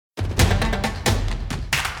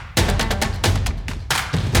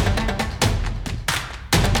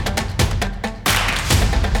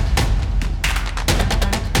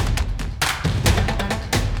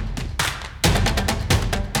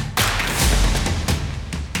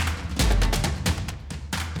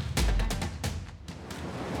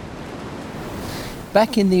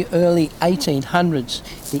Back in the early 1800s,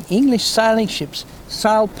 the English sailing ships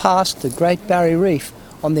sailed past the Great Barrier Reef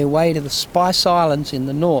on their way to the Spice Islands in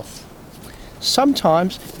the north.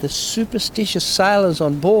 Sometimes the superstitious sailors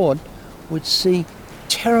on board would see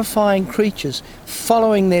terrifying creatures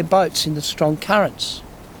following their boats in the strong currents.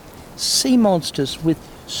 Sea monsters with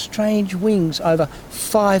strange wings over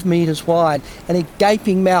 5 metres wide and a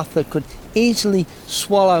gaping mouth that could easily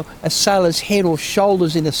swallow a sailor's head or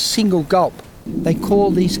shoulders in a single gulp. They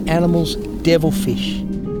call these animals devilfish.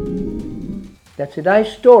 Now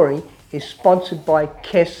today's story is sponsored by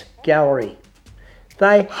Kess Gallery.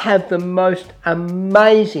 They have the most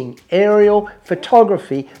amazing aerial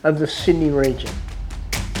photography of the Sydney region.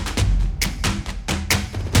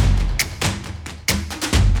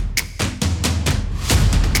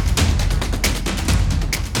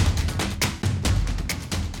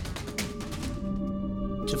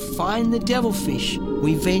 To find the devilfish,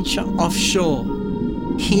 we venture offshore.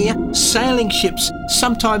 Here, sailing ships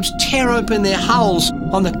sometimes tear open their hulls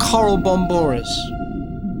on the coral bomboras.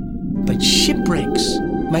 But shipwrecks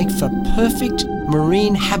make for perfect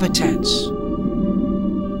marine habitats.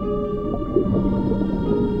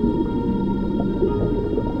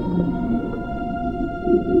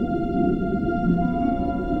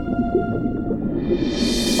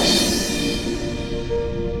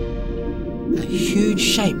 A huge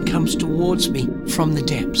shape comes towards me from the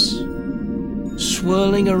depths,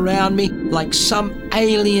 swirling around me like some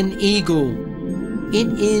alien eagle. It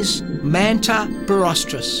is Manta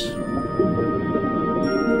barostris.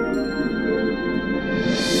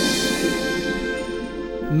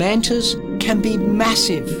 Mantas can be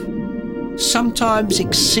massive, sometimes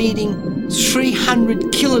exceeding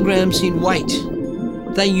 300 kilograms in weight.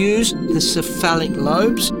 They use the cephalic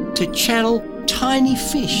lobes to channel tiny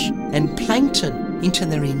fish and plankton into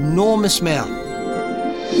their enormous mouth.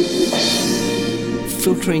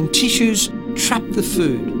 Filtering tissues trap the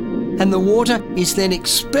food, and the water is then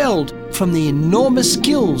expelled from the enormous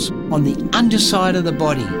gills on the underside of the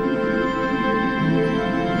body.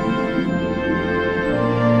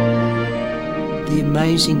 The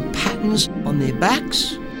amazing patterns on their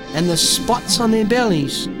backs and the spots on their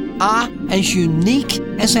bellies are as unique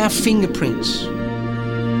as our fingerprints.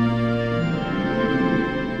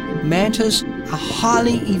 Mantas are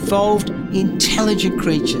highly evolved, intelligent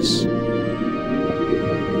creatures.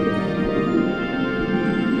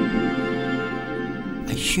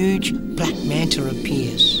 A huge black manta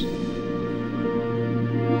appears,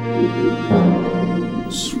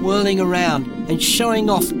 swirling around and showing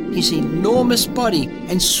off his enormous body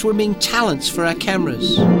and swimming talents for our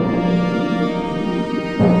cameras.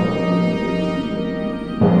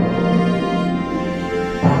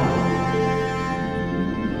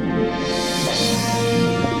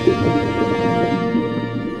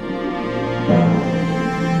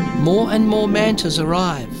 More and more mantas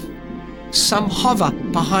arrive. Some hover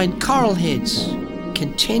behind coral heads,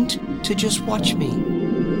 content to just watch me.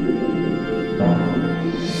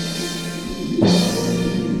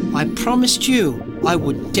 I promised you I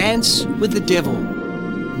would dance with the devil.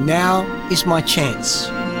 Now is my chance.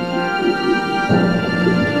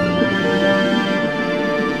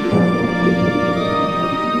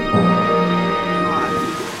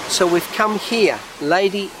 So we've come here,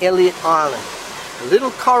 Lady Elliot Island, a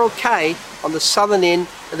little coral cay on the southern end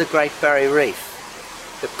of the Great Barrier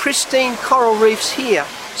Reef. The pristine coral reefs here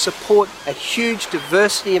support a huge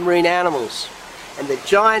diversity of marine animals, and the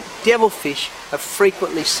giant devilfish are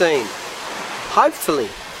frequently seen. Hopefully,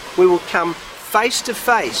 we will come face to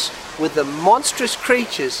face with the monstrous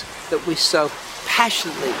creatures that we so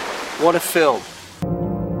passionately want to film.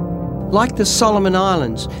 Like the Solomon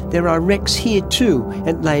Islands, there are wrecks here too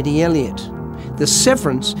at Lady Elliot. The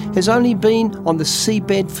Severance has only been on the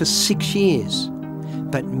seabed for 6 years,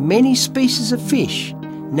 but many species of fish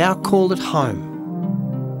now call it home.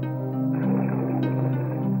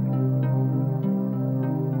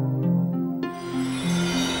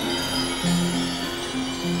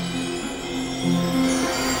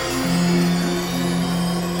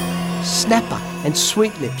 Snapper and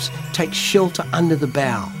sweetlips take shelter under the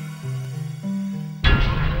bow.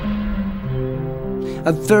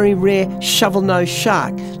 A very rare shovel-nosed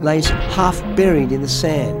shark lays half buried in the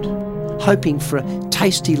sand, hoping for a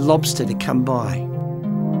tasty lobster to come by.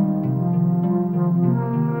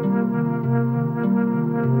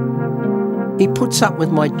 He puts up with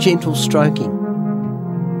my gentle stroking.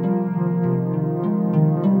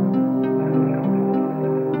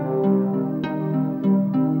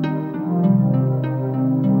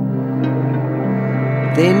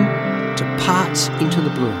 Then departs into the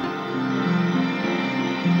blue.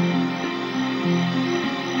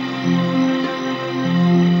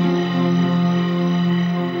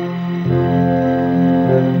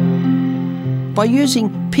 By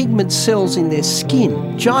using pigment cells in their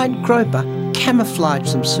skin, giant groper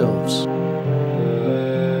camouflage themselves.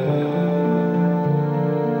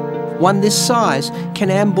 One this size can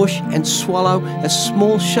ambush and swallow a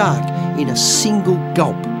small shark in a single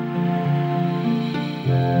gulp.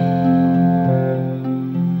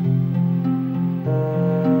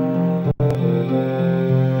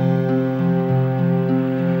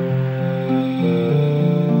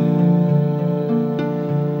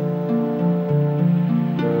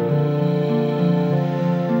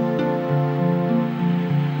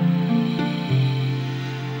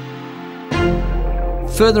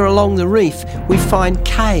 Further along the reef, we find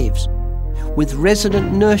caves with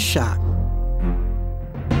resident nurse shark.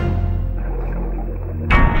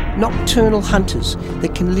 Nocturnal hunters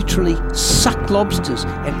that can literally suck lobsters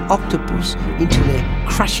and octopus into their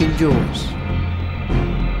crushing jaws.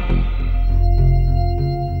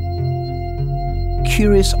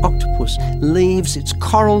 Curious octopus leaves its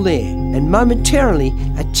coral there and momentarily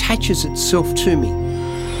attaches itself to me.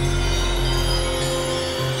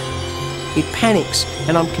 It panics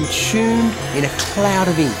and I'm consumed in a cloud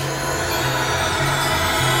of ink.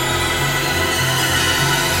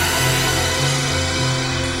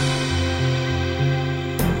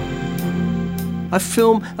 I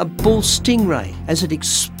film a bull stingray as it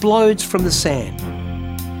explodes from the sand.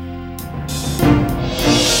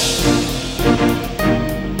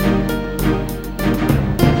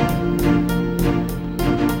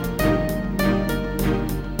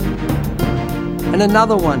 And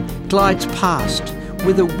another one glides past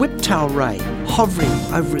with a whiptail ray hovering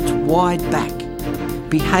over its wide back.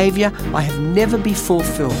 Behaviour I have never before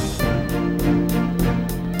filmed.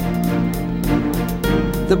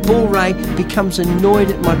 The bull ray becomes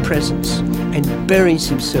annoyed at my presence and buries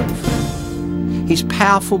himself. His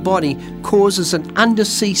powerful body causes an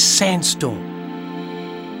undersea sandstorm.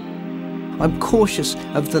 I'm cautious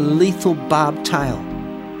of the lethal barbed tail,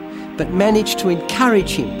 but manage to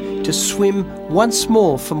encourage him to swim once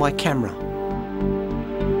more for my camera.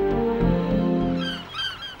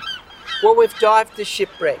 Well, we've dived the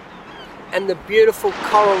shipwreck and the beautiful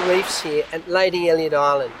coral reefs here at Lady Elliot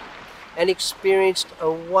Island and experienced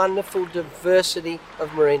a wonderful diversity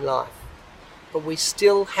of marine life. But we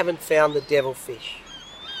still haven't found the devilfish.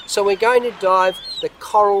 So we're going to dive the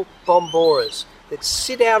coral bomboras that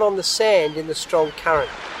sit out on the sand in the strong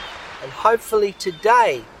current. And hopefully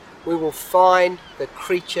today we will find the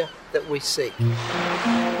creature that we seek.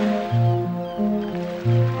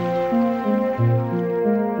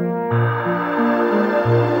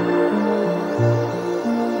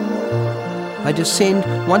 I descend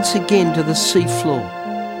once again to the sea floor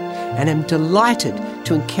and am delighted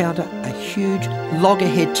to encounter a huge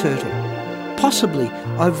loggerhead turtle, possibly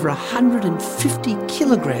over 150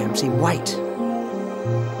 kilograms in weight.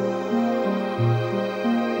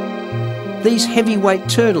 These heavyweight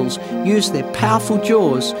turtles use their powerful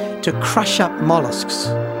jaws to crush up molluscs.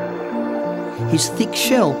 His thick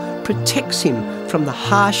shell protects him from the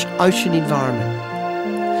harsh ocean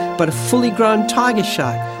environment, but a fully grown tiger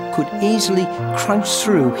shark could easily crunch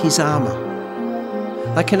through his armour.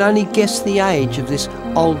 I can only guess the age of this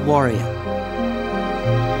old warrior.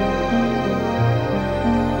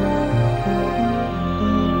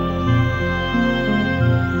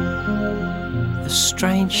 A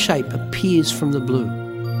strange shape appears from the blue.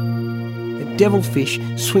 A devilfish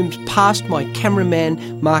swims past my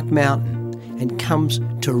cameraman Mark Mountain and comes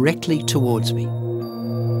directly towards me.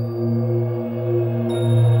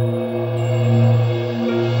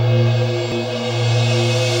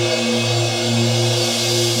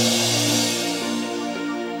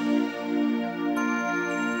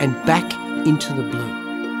 And back into the blue.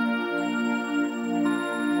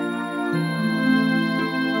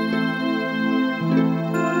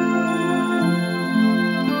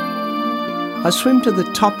 I swim to the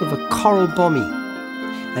top of a coral bommy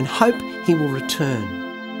and hope he will return.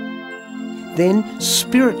 Then,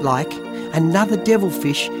 spirit-like, another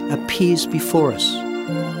devilfish appears before us.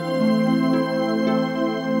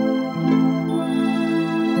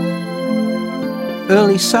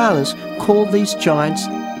 Early sailors called these giants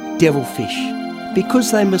devilfish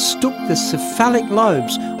because they mistook the cephalic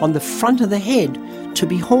lobes on the front of the head to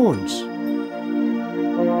be horns.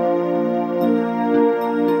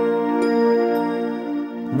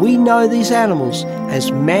 We know these animals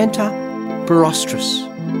as Manta barostris.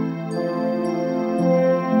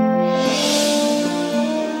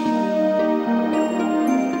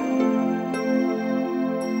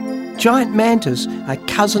 Giant mantas are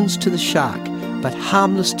cousins to the shark, but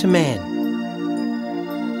harmless to man.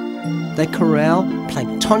 They corral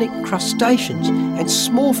planktonic crustaceans and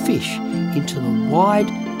small fish into the wide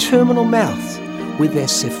terminal mouth with their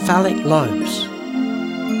cephalic lobes.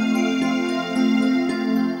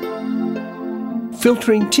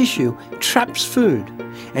 Filtering tissue traps food,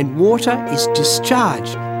 and water is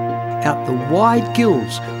discharged out the wide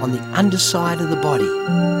gills on the underside of the body.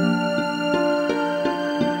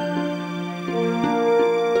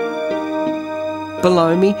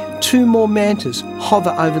 Below me, 2 more mantas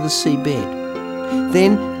hover over the seabed,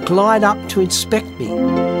 then glide up to inspect me.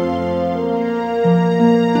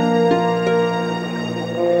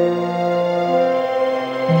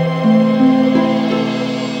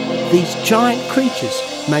 These giant creatures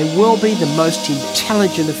may well be the most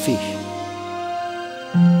intelligent of fish.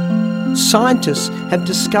 Scientists have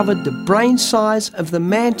discovered the brain size of the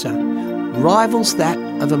manta rivals that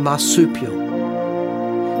of a marsupial.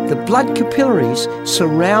 The blood capillaries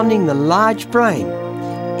surrounding the large brain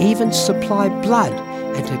even supply blood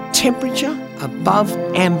at a temperature above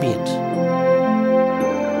ambient.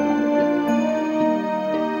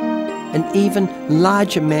 An even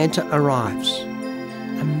larger manta arrives,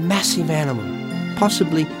 a massive animal,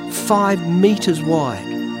 possibly 5 metres wide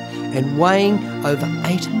and weighing over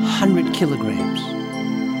 800 kilograms.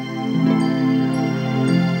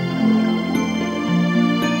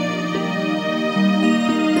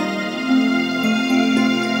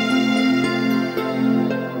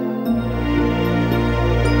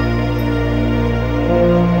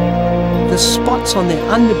 The spots on their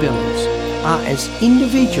underbellies are as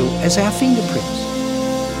individual as our fingerprints.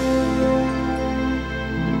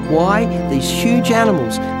 Why these huge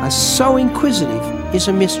animals are so inquisitive is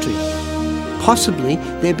a mystery. Possibly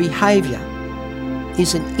their behaviour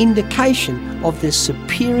is an indication of their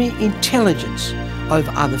superior intelligence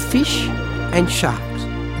over other fish and sharks.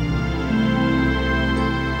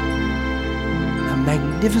 A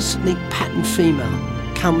magnificently patterned female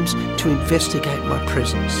comes to investigate my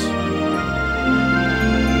presence.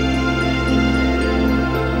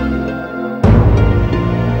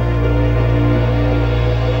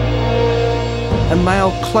 A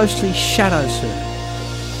male closely shadows her.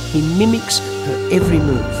 He mimics her every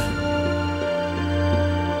move.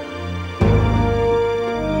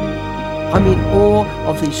 I'm in awe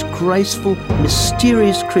of these graceful,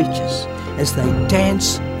 mysterious creatures as they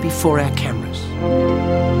dance before our cameras.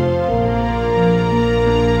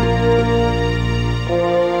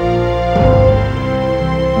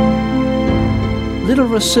 Little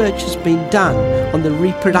research has been done on the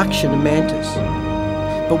reproduction of mantas,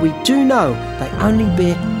 but we do know they only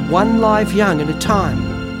bear 1 live young at a time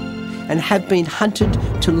and have been hunted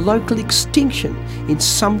to local extinction in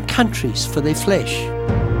some countries for their flesh.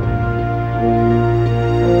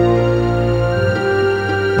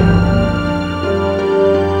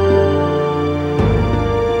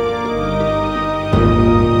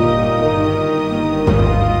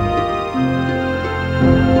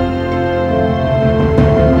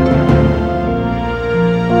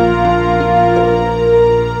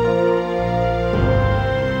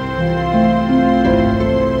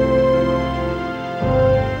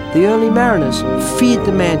 The early mariners feared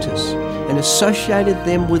the mantas and associated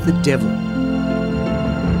them with the devil,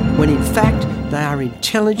 when in fact they are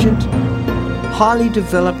intelligent, highly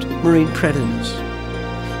developed marine predators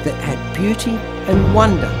that add beauty and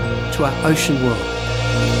wonder to our ocean world.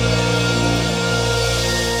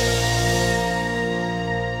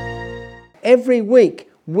 Every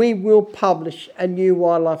week we will publish a new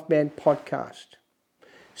Wildlife Man podcast.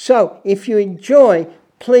 So if you enjoy,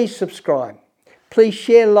 please subscribe. Please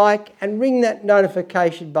share, like, and ring that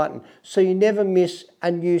notification button so you never miss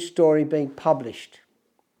a new story being published.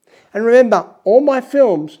 And remember, all my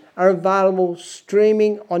films are available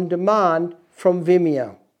streaming on demand from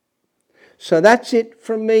Vimeo. So that's it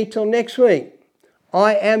from me till next week.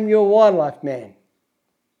 I am your Wildlife Man.